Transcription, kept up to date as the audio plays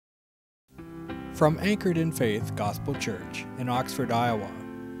From Anchored in Faith Gospel Church in Oxford, Iowa.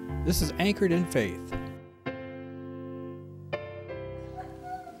 This is Anchored in Faith.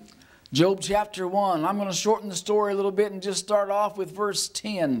 Job chapter 1. I'm going to shorten the story a little bit and just start off with verse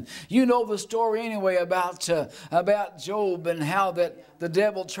 10. You know the story anyway about Job and how that the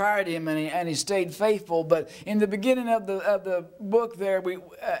devil tried him and he stayed faithful. But in the beginning of the book there,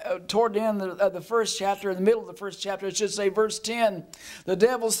 toward the end of the first chapter, in the middle of the first chapter, it should say verse 10, the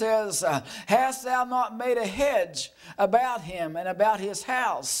devil says, hast thou not made a hedge about him and about his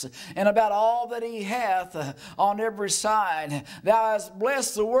house and about all that he hath on every side? Thou hast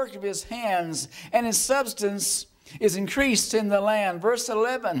blessed the work of his hands, and his substance is increased in the land. Verse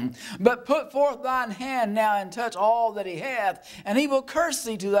 11, but put forth thine hand now and touch all that he hath, and he will curse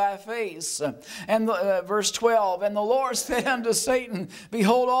thee to thy face. And verse 12, and the Lord said unto Satan,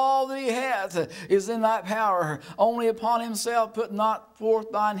 behold, all that he hath is in thy power, only upon himself put not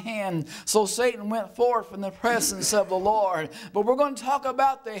forth thine hand. So Satan went forth from the presence of the Lord. But we're going to talk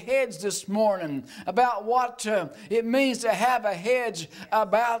about the hedge this morning, about what it means to have a hedge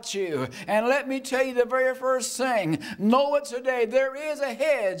about you. And let me tell you the very first thing. Know it today. There is a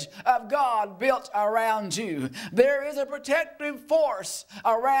hedge of God built around you. There is a protective force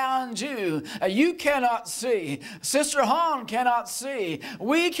around you. You cannot see. Sister Hahn cannot see.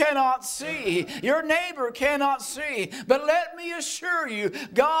 We cannot see. Your neighbor cannot see. But let me assure you,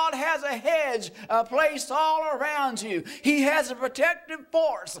 God has a hedge placed all around you. He has a protective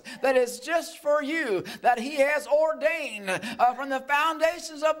force that is just for you, that He has ordained from the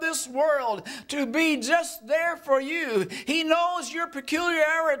foundations of this world to be just there for you. He knows your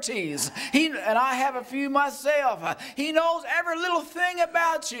peculiarities. And I have a few myself. He knows every little thing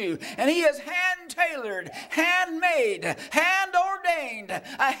about you. And He has hand-tailored, handmade, hand-ordained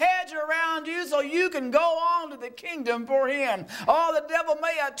a hedge around you so you can go on to the kingdom for Him. Oh, the devil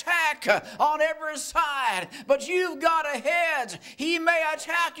may attack on every side, but you've got a hedge. He may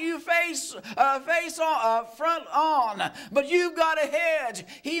attack you front on, but you've got a hedge.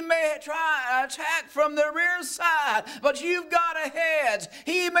 He may try attack from the rear side, but you've got a hedge.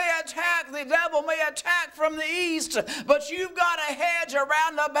 He may attack, the devil may attack from the east, but you've got a hedge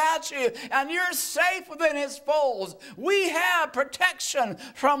around about you, and you're safe within His folds. We have protection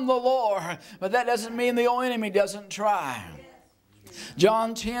from the Lord, but that doesn't mean the old enemy doesn't try.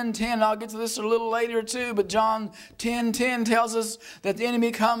 John 10:10, I'll get to this a little later too, but John 10:10 tells us that the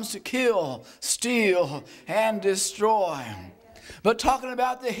enemy comes to kill, steal, and destroy. But talking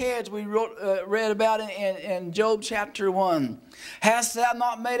about the hedge, we read about it in Job chapter 1. Hast thou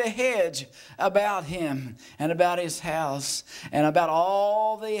not made a hedge about him and about his house and about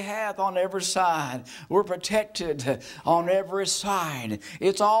all that he hath on every side? We're protected on every side.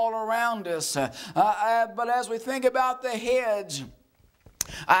 It's all around us. But as we think about the hedge,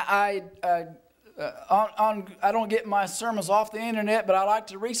 I don't get my sermons off the internet, but I like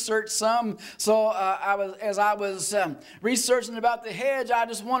to research some. So as I was researching about the hedge, I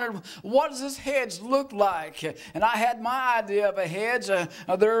just wondered, what does this hedge look like? And I had my idea of a hedge.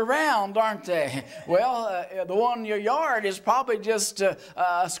 They're round, aren't they? Well, the one in your yard is probably just a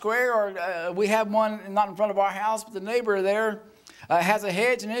square, or we have one not in front of our house, but the neighbor there has a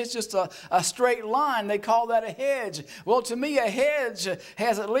hedge, and it's just a straight line. They call that a hedge. Well, to me, a hedge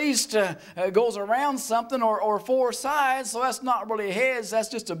has at least goes around something or four sides, so that's not really a hedge. That's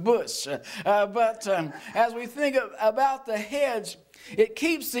just a bush. But as we think about the hedge, it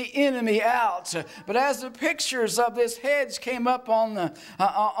keeps the enemy out. But as the pictures of this hedge came up on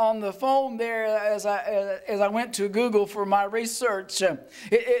the phone there, as I went to Google for my research,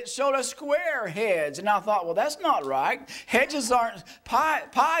 it showed a square hedge, and I thought, well, that's not right. Hedges aren't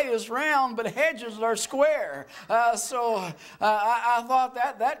pie is round, but hedges are square. So I thought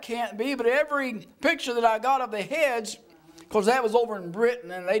that can't be. But every picture that I got of the hedge, because that was over in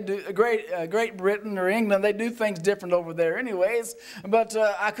Britain, and they do Great Britain or England. They do things different over there, anyways. But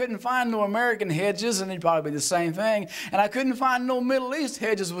I couldn't find no American hedges, and it'd probably be the same thing. And I couldn't find no Middle East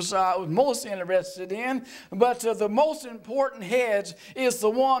hedges, which I was most interested in. But the most important hedge is the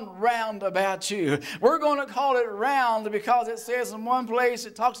one round about you. We're going to call it round because it says in one place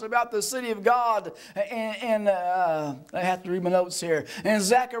it talks about the city of God. And I have to read my notes here. In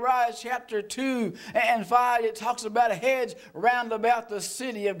Zechariah chapter 2 and 5, it talks about a hedge round about the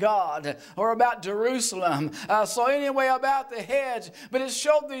city of God, or about Jerusalem. So anyway, about the hedge, but it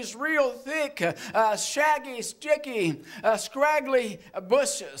showed these real thick, shaggy, sticky, scraggly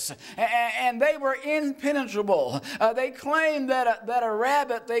bushes, and they were impenetrable. They claimed that a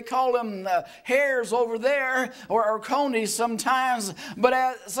rabbit, they call them hares over there, or conies sometimes,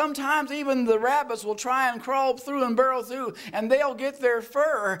 but sometimes even the rabbits will try and crawl through and burrow through, and they'll get their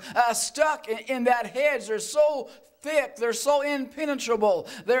fur stuck in that hedge. They're so thick, they're so impenetrable.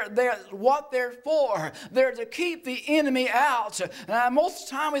 They're what they're for. They're to keep the enemy out. Most of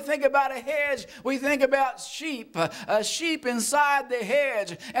the time we think about a hedge, we think about sheep, a sheep inside the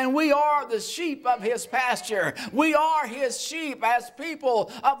hedge, and we are the sheep of his pasture. We are his sheep as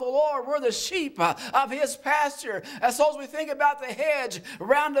people of the Lord. We're the sheep of his pasture. So as we think about the hedge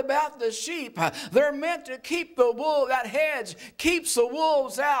round about the sheep, they're meant to keep the wool. That hedge keeps the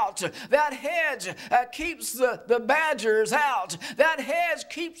wolves out. That hedge keeps the badgers out. That hedge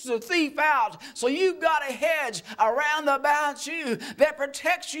keeps the thief out. So you've got a hedge around about you that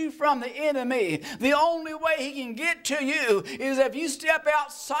protects you from the enemy. The only way he can get to you is if you step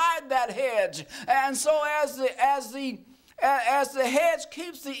outside that hedge. And so as the hedge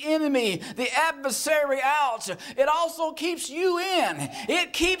keeps the enemy, the adversary out, it also keeps you in.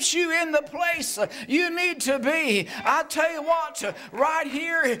 It keeps you in the place you need to be. I tell you what, right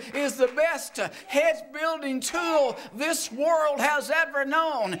here is the best hedge building tool this world has ever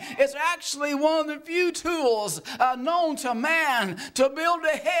known. It's actually one of the few tools known to man to build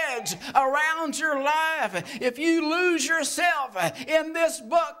a hedge around your life. If you lose yourself in this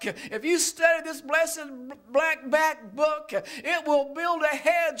book, if you study this blessed black-back book, it will build a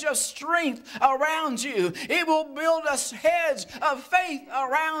hedge of strength around you. It will build a hedge of faith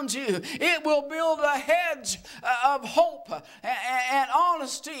around you. It will build a hedge of hope and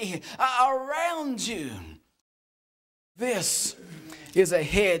honesty around you. This is a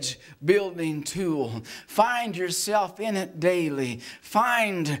hedge building tool. Find yourself in it daily.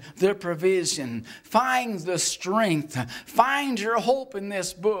 Find the provision. Find the strength. Find your hope in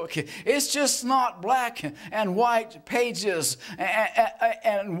this book. It's just not black and white pages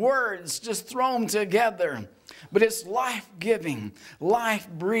and words just thrown together. But it's life-giving,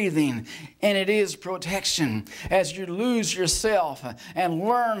 life-breathing, and it is protection as you lose yourself and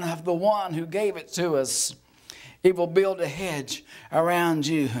learn of the one who gave it to us. It will build a hedge around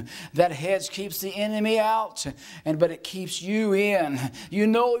you. That hedge keeps the enemy out, but it keeps you in. You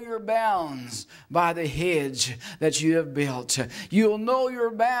know your bounds by the hedge that you have built. You'll know your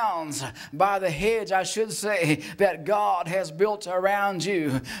bounds by the hedge, I should say, that God has built around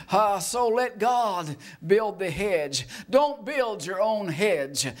you. So let God build the hedge. Don't build your own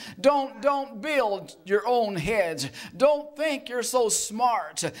hedge. Don't build your own hedge. Don't think you're so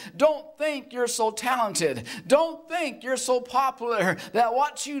smart. Don't think you're so talented. Don't think you're so popular that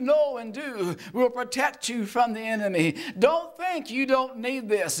what you know and do will protect you from the enemy. Don't think you don't need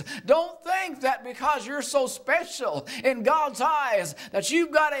this. Don't think that because you're so special in God's eyes that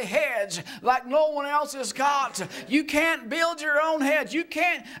you've got a hedge like no one else has got. You can't build your own hedge. You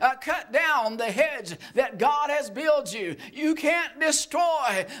can't cut down the hedge that God has built you. You can't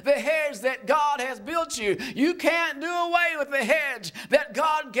destroy the hedge that God has built you. You can't do away with the hedge that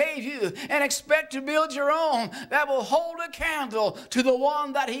God gave you and expect to build your own that will hold a candle to the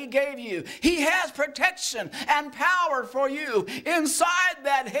one that he gave you. He has protection and power for you inside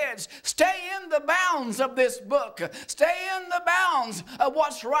that hedge. Stay in the bounds of this book. Stay in the bounds of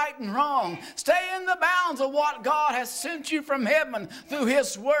what's right and wrong. Stay in the bounds of what God has sent you from heaven through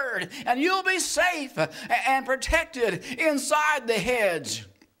his word, and you'll be safe and protected inside the hedge.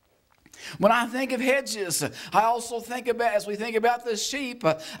 When I think of hedges, I also think about, as we think about the sheep,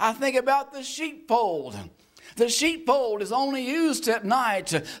 I think about the sheepfold. The sheepfold is only used at night.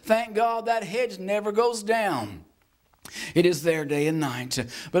 Thank God that hedge never goes down. It is there day and night.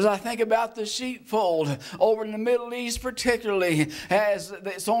 But as I think about the sheepfold over in the Middle East particularly, as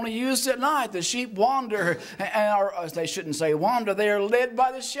it's only used at night, the sheep wander, or they shouldn't say wander, they are led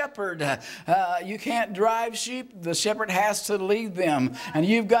by the shepherd. You can't drive sheep, the shepherd has to lead them. And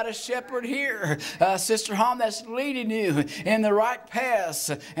you've got a shepherd here, Sister Hom, that's leading you in the right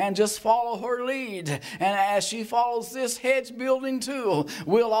paths, and just follow her lead. And as she follows this hedge building tool,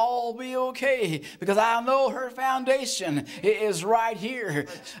 we'll all be okay, because I know her foundation direction is right here.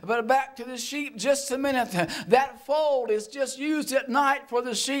 But back to the sheep just a minute. That fold is just used at night for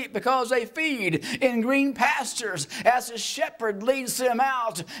the sheep because they feed in green pastures as the shepherd leads them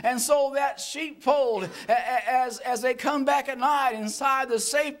out. And so that sheepfold, as they come back at night inside the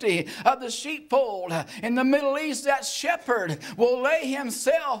safety of the sheepfold, in the Middle East, that shepherd will lay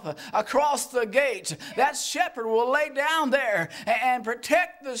himself across the gate. That shepherd will lay down there and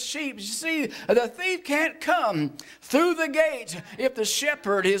protect the sheep. You see, the thief can't come through the gate if the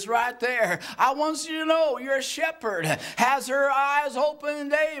shepherd is right there. I want you to know your shepherd has her eyes open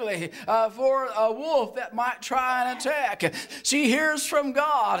daily for a wolf that might try and attack. She hears from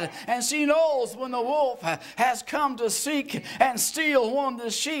God, and she knows when the wolf has come to seek and steal one of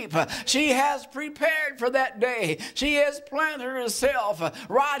the sheep. She has prepared for that day. She has planted herself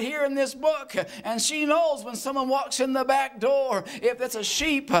right here in this book, and she knows when someone walks in the back door if it's a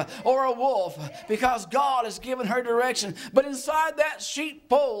sheep or a wolf, because God has given her direction. But inside that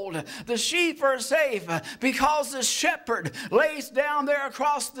sheepfold, the sheep are safe because the shepherd lays down there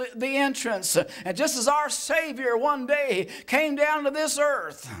across the entrance. And just as our Savior one day came down to this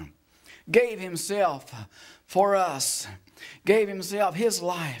earth, gave himself for us, gave himself his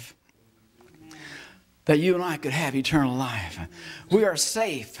life, that you and I could have eternal life. We are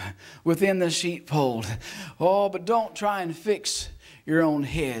safe within the sheepfold. Oh, but don't try and fix your own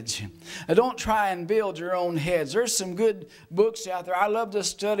hedge. Don't try and build your own hedge. There's some good books out there. I love to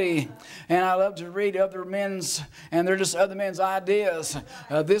study and I love to read other men's, and they're just other men's ideas.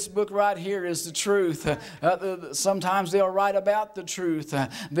 This book right here is the truth. Sometimes they'll write about the truth.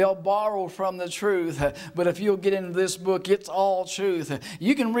 They'll borrow from the truth. But if you'll get into this book, it's all truth.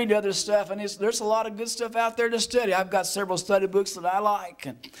 You can read other stuff, and there's a lot of good stuff out there to study. I've got several study books that I like.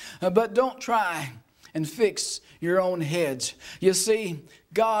 But don't try and fix your own hedge. You see,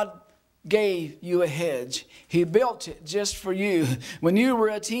 God gave you a hedge. He built it just for you. When you were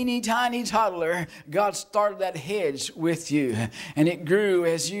a teeny tiny toddler, God started that hedge with you, and it grew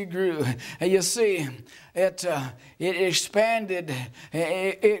as you grew. And you see, it expanded.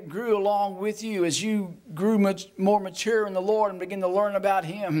 It grew along with you as you grew much more mature in the Lord and began to learn about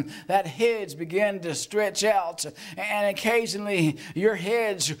Him. That hedge began to stretch out, and occasionally your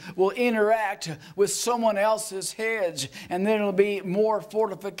hedge will interact with someone else's hedge, and then it'll be more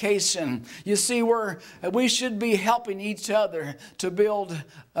fortification. You see, we should be helping each other to build,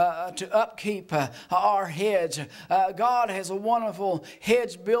 to upkeep our hedge. God has a wonderful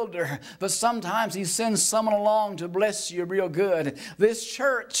hedge builder, but sometimes He sends someone along to bless you real good. This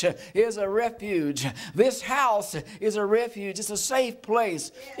church is a refuge. This house is a refuge. It's a safe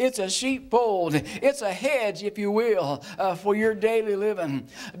place. It's a sheepfold. It's a hedge, if you will, for your daily living.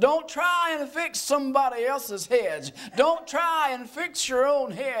 Don't try and fix somebody else's hedge. Don't try and fix your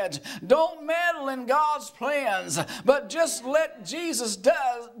own hedge. Don't meddle in God's plans, but just let Jesus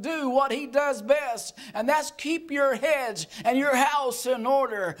do what He does best, and that's keep your hedge and your house in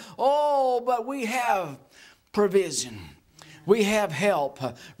order. Oh, but we have provision. We have help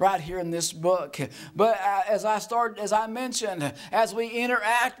right here in this book. But as I mentioned, as we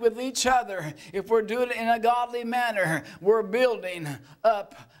interact with each other, if we're doing it in a godly manner, we're building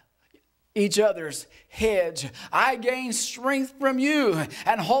up each other's hedge. I gain strength from you,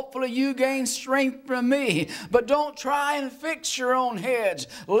 and hopefully you gain strength from me. But don't try and fix your own hedge.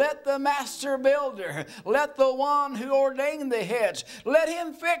 Let the master builder, let the one who ordained the hedge, let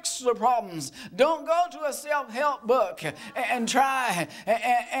him fix the problems. Don't go to a self-help book and try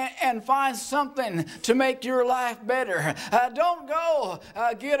and find something to make your life better. Don't go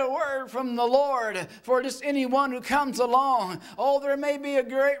get a word from the Lord for just anyone who comes along. Oh, there may be a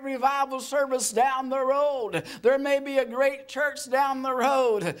great revival service down the road. There may be a great church down the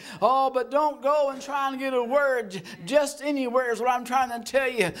road. Oh, but don't go and try and get a word just anywhere is what I'm trying to tell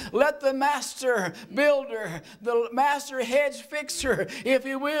you. Let the master builder, the master hedge fixer, if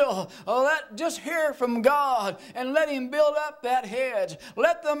you will, just hear from God and let Him build up that hedge.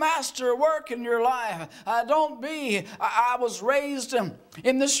 Let the master work in your life. I was raised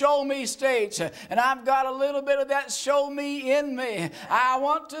in the show me stage, and I've got a little bit of that show me in me. I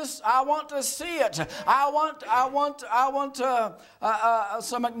want to see it. I want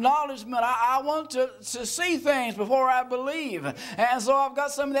some acknowledgement. I want to see things before I believe. And so I've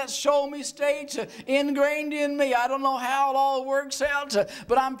got some of that show me stage ingrained in me. I don't know how it all works out,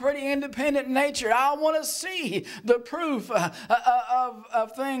 but I'm pretty independent in nature. I want to see the proof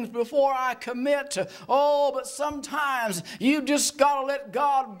of things before I commit. Oh, but sometimes you just got to let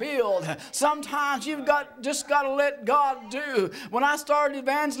God build. Sometimes you've just got to let God do. When I started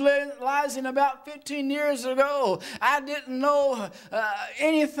evangelizing realizing about 15 years ago, I didn't know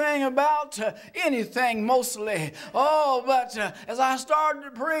anything about anything mostly. Oh, but as I started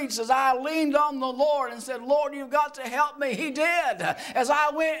to preach, as I leaned on the Lord and said, Lord, you've got to help me, He did. As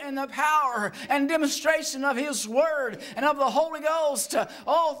I went in the power and demonstration of His Word and of the Holy Ghost,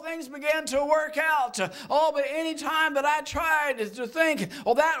 all things began to work out. Oh, but any time that I tried to think,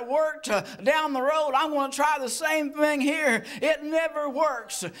 well, that worked down the road, I'm going to try the same thing here. It never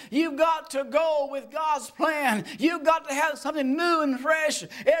works. You've got to go with God's plan. You've got to have something new and fresh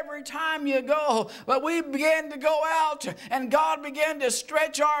every time you go. But we began to go out, and God began to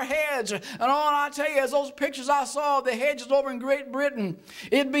stretch our heads. And I tell you, as those pictures I saw of the hedges over in Great Britain,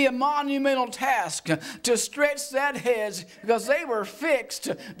 it'd be a monumental task to stretch that hedge because they were fixed.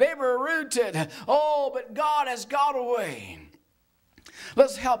 They were rooted. Oh, but God has got a way.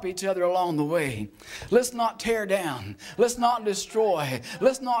 Let's help each other along the way. Let's not tear down. Let's not destroy.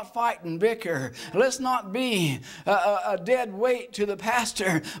 Let's not fight and bicker. Let's not be a dead weight to the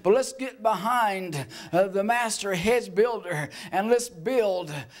pastor, but let's get behind the master hedge builder and let's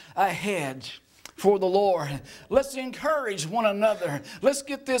build a hedge for the Lord. Let's encourage one another. Let's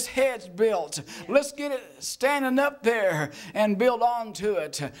get this hedge built. Let's get it standing up there and build onto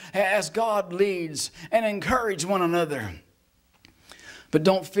it as God leads and encourage one another. But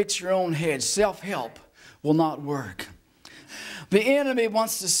don't fix your own hedge. Self-help will not work. The enemy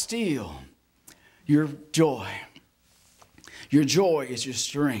wants to steal your joy. Your joy is your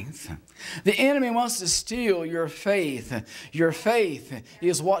strength. The enemy wants to steal your faith. Your faith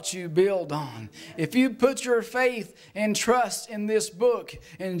is what you build on. If you put your faith and trust in this book,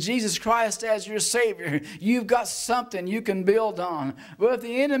 in Jesus Christ as your Savior, you've got something you can build on. But if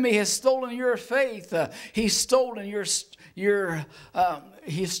the enemy has stolen your faith, he's stolen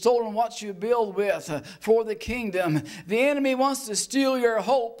he's stolen what you build with for the kingdom. The enemy wants to steal your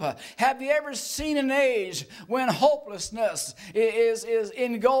hope. Have you ever seen an age when hopelessness is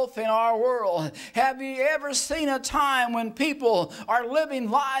engulfing our world? Have you ever seen a time when people are living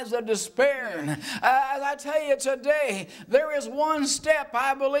lives of despair? As I tell you today, there is one step,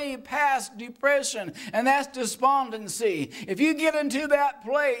 I believe, past depression, and that's despondency. If you get into that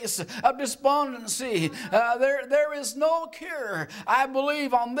place of despondency, there is no cure, I believe,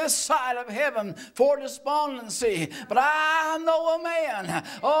 on this side of heaven for despondency. But I know a man,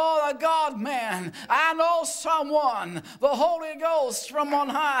 a God man. I know someone, the Holy Ghost from on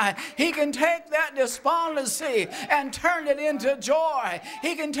high. He can take that despondency and turn it into joy.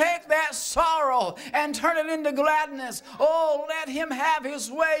 He can take that sorrow and turn it into gladness. Oh, let Him have His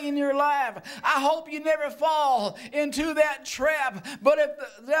way in your life. I hope you never fall into that trap. But if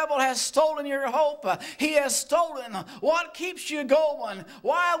the devil has stolen your hope, he has stolen what keeps you going.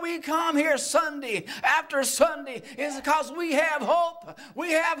 Why we come here Sunday after Sunday is because we have hope.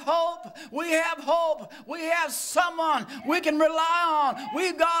 We have hope. We have hope. We have someone we can rely on.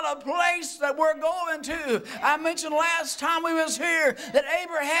 We've got a place that we're going to. I mentioned last time we was here that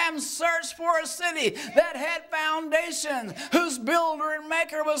Abraham searched for a city that had foundations, whose builder and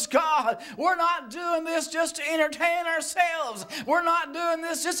maker was God. We're not doing this just to entertain ourselves. We're not doing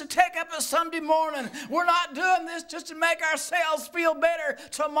this just to take up a Sunday morning. We're not doing this just to make ourselves feel better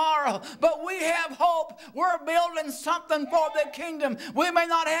tomorrow. But we have hope. We're building something for the kingdom. We may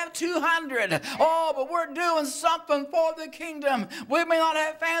not have 200. But we're doing something for the kingdom. We may not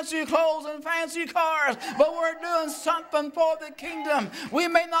have fancy clothes and fancy cars, but we're doing something for the kingdom. We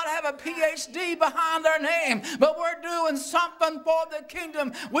may not have a PhD behind our name, but we're doing something for the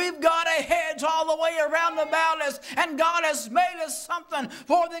kingdom. We've got a hedge all the way around about us, and God has made us something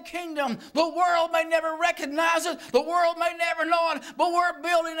for the kingdom. The world may never recognize it. The world may never know it, but we're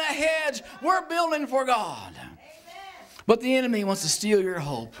building a hedge. We're building for God. Amen. But the enemy wants to steal your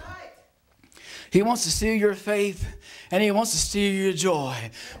hope. He wants to steal your faith, and he wants to steal your joy.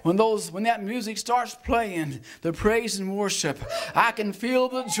 When that music starts playing, the praise and worship, I can feel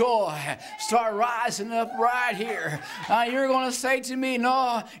the joy start rising up right here. You're going to say to me,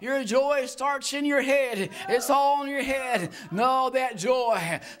 no, your joy starts in your head. It's all in your head. No, that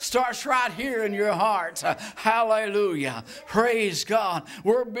joy starts right here in your heart. Hallelujah. Praise God.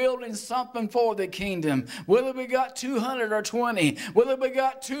 We're building something for the kingdom. Whether we got 200 or 20, whether we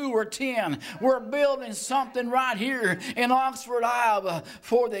got 2 or 10, we're building something right here in Oxford, Iowa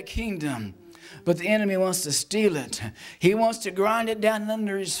for the kingdom. But the enemy wants to steal it. He wants to grind it down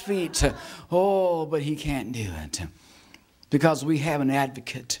under his feet. But he can't do it because we have an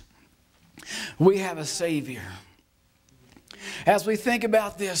advocate. We have a Savior. As we think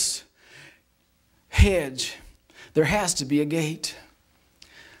about this hedge, there has to be a gate.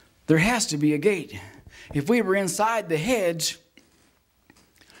 There has to be a gate. If we were inside the hedge,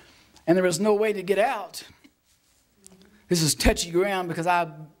 and there was no way to get out. This is touchy ground because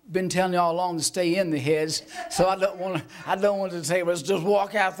I've been telling you all along to stay in the hedge, so I don't want to say let's just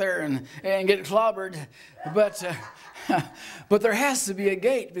walk out there and get clobbered, but there has to be a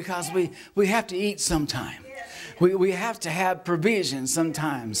gate because we have to eat sometime. We have to have provision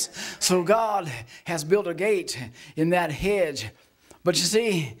sometimes. So God has built a gate in that hedge. But you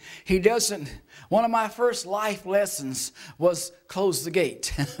see, He doesn't. One of my first life lessons was close the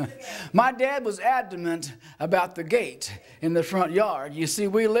gate. My dad was adamant about the gate in the front yard. You see,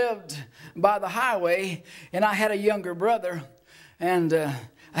 we lived by the highway, and I had a younger brother, and I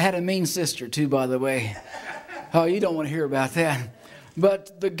had a mean sister too, by the way. Oh, you don't want to hear about that.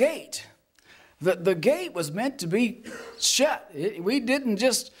 But the gate, the gate was meant to be shut. We didn't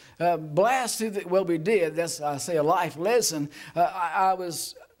just blast through the, well, we did. That's, I say, a life lesson. I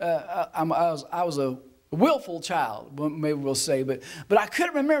was a willful child, maybe we'll say, but I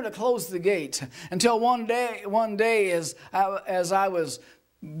couldn't remember to close the gate until one day as I was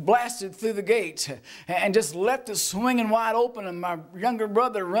blasted through the gate and just left it swinging wide open, and my younger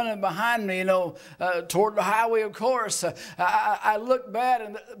brother running behind me, toward the highway, of course. I looked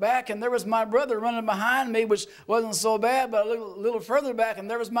back, and there was my brother running behind me, which wasn't so bad, but a little further back, and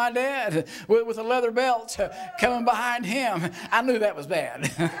there was my dad with a leather belt coming behind him. I knew that was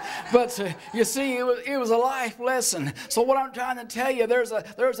bad. But you see, it was a life lesson. So what I'm trying to tell you, there's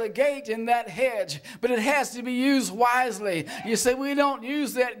a gate in that hedge, but it has to be used wisely. You see, we don't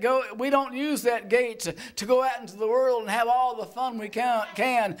use that gate to go out into the world and have all the fun we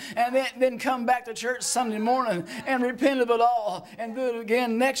can and then come back to church Sunday morning and repent of it all and do it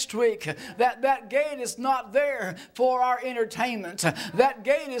again next week. That gate is not there for our entertainment. That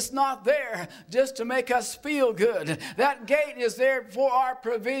gate is not there just to make us feel good. That gate is there for our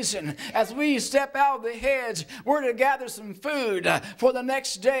provision. As we step out of the hedge, we're to gather some food for the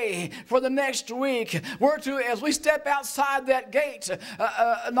next day, for the next week. We're to, as we step outside that gate,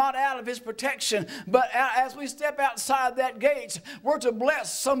 not out of His protection, but as we step outside that gate, we're to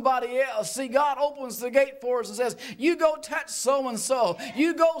bless somebody else. See, God opens the gate for us and says, you go touch so-and-so.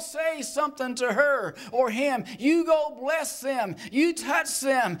 You go say something to her or him. You go bless them. You touch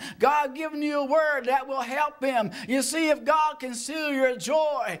them. God giving you a word that will help them. You see, if God can steal your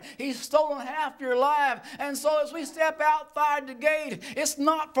joy, He's stolen half your life. And so as we step outside the gate, it's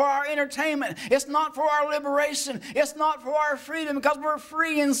not for our entertainment. It's not for our liberation. It's not for our freedom, because we're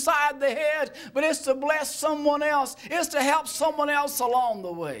free inside the head, but it's to bless someone else. It's to help someone else along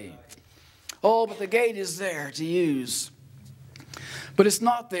the way. Oh, but the gate is there to use, but it's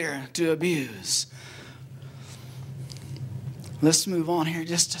not there to abuse. Let's move on here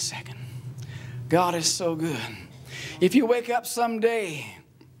just a second. God is so good. If you wake up someday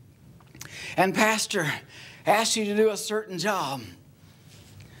and pastor asks you to do a certain job,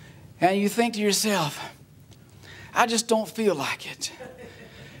 and you think to yourself, I just don't feel like it,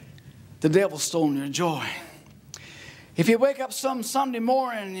 the devil's stolen your joy. If you wake up some Sunday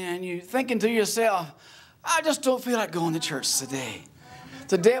morning and you're thinking to yourself, I just don't feel like going to church today,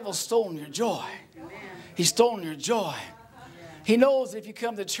 the devil's stolen your joy. He's stolen your joy. He knows if you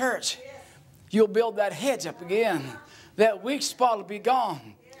come to church, you'll build that hedge up again. That weak spot will be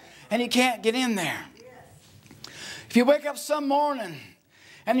gone, and he can't get in there. If you wake up some morning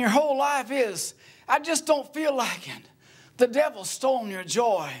and your whole life is, I just don't feel like it, the devil's stolen your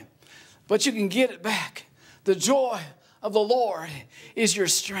joy. But you can get it back. The joy of the Lord is your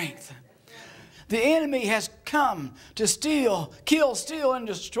strength. The enemy has come to steal, kill, steal, and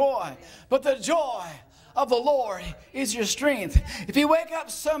destroy. But the joy of the Lord is your strength. If you wake up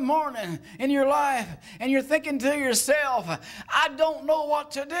some morning in your life and you're thinking to yourself, I don't know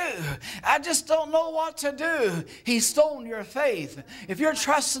what to do. I just don't know what to do. He's stolen your faith. If you're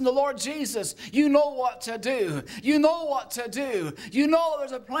trusting the Lord Jesus, you know what to do. You know what to do. You know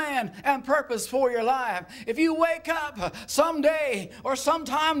there's a plan and purpose for your life. If you wake up someday or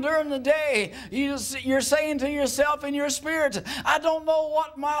sometime during the day, you're saying to yourself in your spirit, I don't know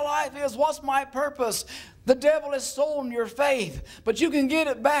what my life is. What's my purpose? The devil has stolen your faith, but you can get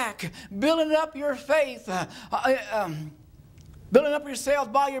it back, building up your faith, building up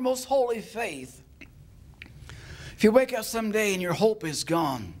yourself by your most holy faith. If you wake up someday and your hope is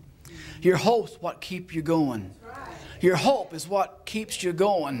gone, your hope's what keeps you going. Your hope is what keeps you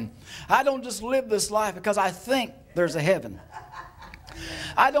going. I don't just live this life because I think there's a heaven.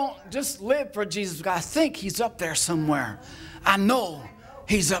 I don't just live for Jesus because I think He's up there somewhere. I know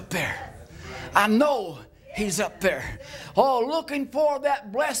He's up there. I know He's up there. Oh, looking for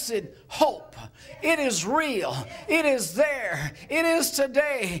that blessed hope. It is real. It is there. It is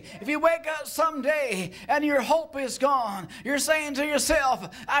today. If you wake up someday and your hope is gone, you're saying to yourself,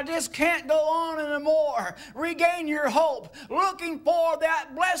 I just can't go on anymore. Regain your hope. Looking for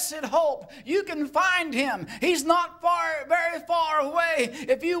that blessed hope. You can find Him. He's not very far away.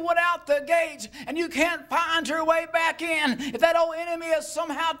 If you went out the gate and you can't find your way back in, if that old enemy has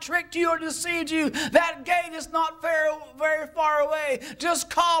somehow tricked you or deceived you, that gate is not very far away. Just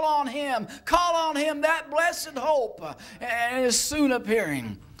call on Him. Call on Him, that blessed hope, and it is soon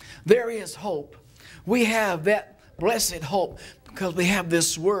appearing. There is hope. We have that blessed hope because we have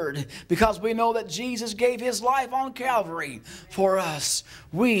this word, because we know that Jesus gave His life on Calvary for us.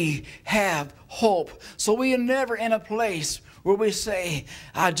 We have hope. So we are never in a place where we say,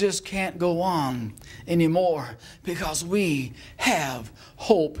 I just can't go on anymore, because we have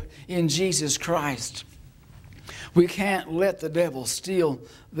hope in Jesus Christ. We can't let the devil steal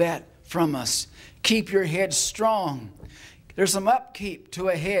that from us. Keep your hedge strong. There's some upkeep to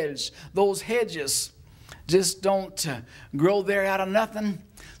a hedge. Those hedges just don't grow there out of nothing.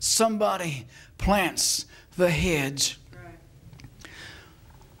 Somebody plants the hedge.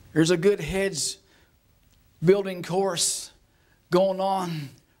 There's a good hedge building course going on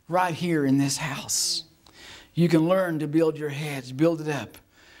right here in this house. You can learn to build your hedge, build it up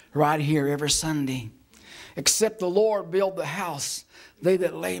right here every Sunday. Except the Lord build the house, they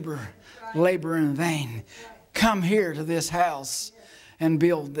that labor in vain. Come here to this house and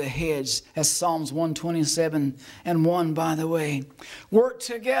build the hedge. That's Psalms 127 and 1, by the way. Work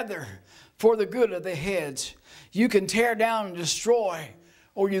together for the good of the hedge. You can tear down and destroy,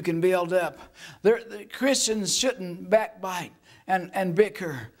 or you can build up. The Christians shouldn't backbite and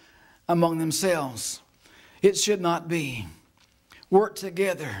bicker among themselves. It should not be. Work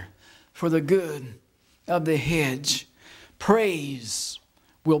together for the good of the hedge. Praise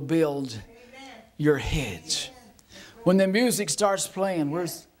will build your hedge. When the music starts playing,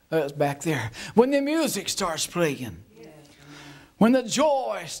 it's back there. When the music starts playing, when the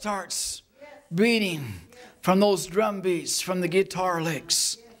joy starts beating from those drum beats, from the guitar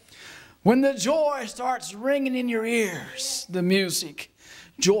licks, when the joy starts ringing in your ears, the music,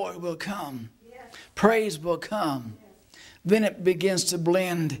 joy will come. Praise will come. Then it begins to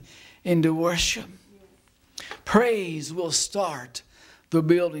blend into worship. Praise will start the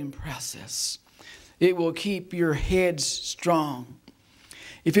building process. It will keep your head strong.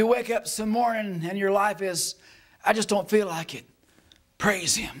 If you wake up some morning and your life is, I just don't feel like it,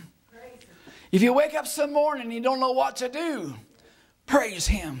 praise Him. If you wake up some morning and you don't know what to do, praise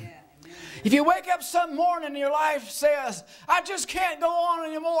Him. If you wake up some morning and your life says, I just can't go on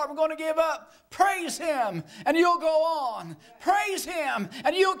anymore, I'm going to give up, praise Him and you'll go on. Praise Him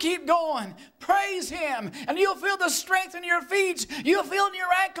and you'll keep going. Praise Him and you'll feel the strength in your feet. You'll feel it in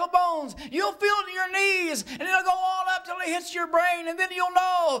your ankle bones. You'll feel it in your knees, and it'll go all up till it hits your brain, and then you'll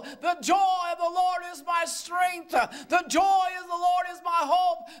know the joy of the Lord is my strength. The joy of the Lord is my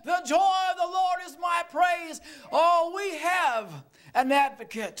hope. The joy of the Lord is my praise. Oh, we have an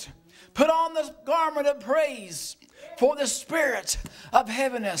advocate. Put on the garment of praise for the spirit of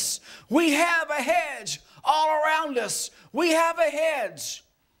heaviness. We have a hedge all around us. We have a hedge.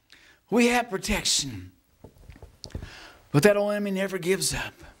 We have protection. But that old enemy never gives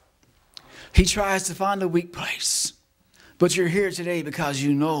up. He tries to find a weak place. But you're here today because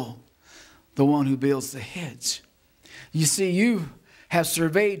you know the one who builds the hedge. You see, you have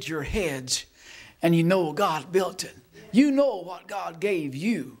surveyed your hedge and you know God built it. You know what God gave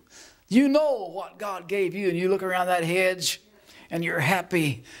you. You know what God gave you, and you look around that hedge and you're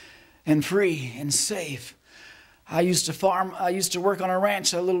happy and free and safe. I used to work on a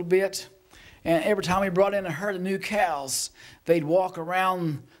ranch a little bit, and every time we brought in a herd of new cows, they'd walk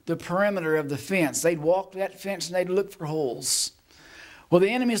around the perimeter of the fence. They'd walk that fence and they'd look for holes. Well, the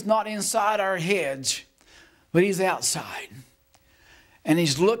enemy's not inside our hedge, but he's outside, and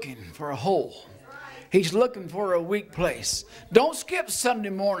he's looking for a hole. He's looking for a weak place. Don't skip Sunday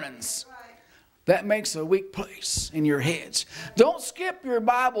mornings. That makes a weak place in your hedge. Don't skip your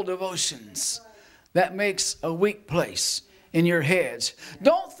Bible devotions. That makes a weak place in your hedge.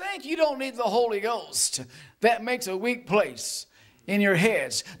 Don't think you don't need the Holy Ghost. That makes a weak place in your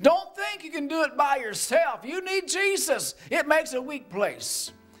hedge. Don't think you can do it by yourself. You need Jesus. It makes a weak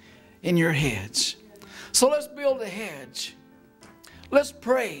place in your hedge. So let's build a hedge. Let's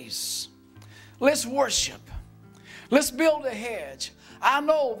praise. Let's worship. Let's build a hedge. I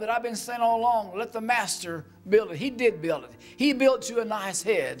know that I've been saying all along, let the master build it. He did build it. He built you a nice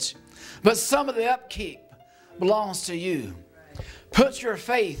hedge. But some of the upkeep belongs to you. Put your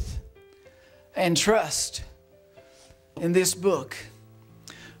faith and trust in this book.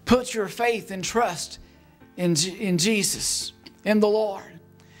 Put your faith and trust in Jesus, in the Lord,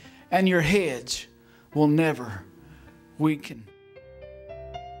 and your hedge will never weaken.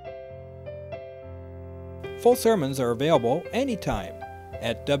 Full sermons are available anytime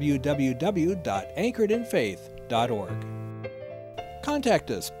at www.anchoredinfaith.org.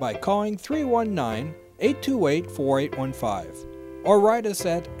 Contact us by calling 319-828-4815 or write us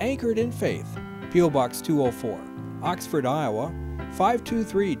at Anchored in Faith, P.O. Box 204, Oxford, Iowa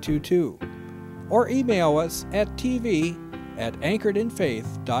 52322, or email us at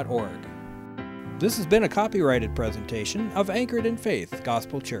tv@anchoredinfaith.org. This has been a copyrighted presentation of Anchored in Faith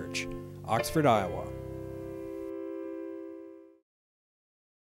Gospel Church, Oxford, Iowa.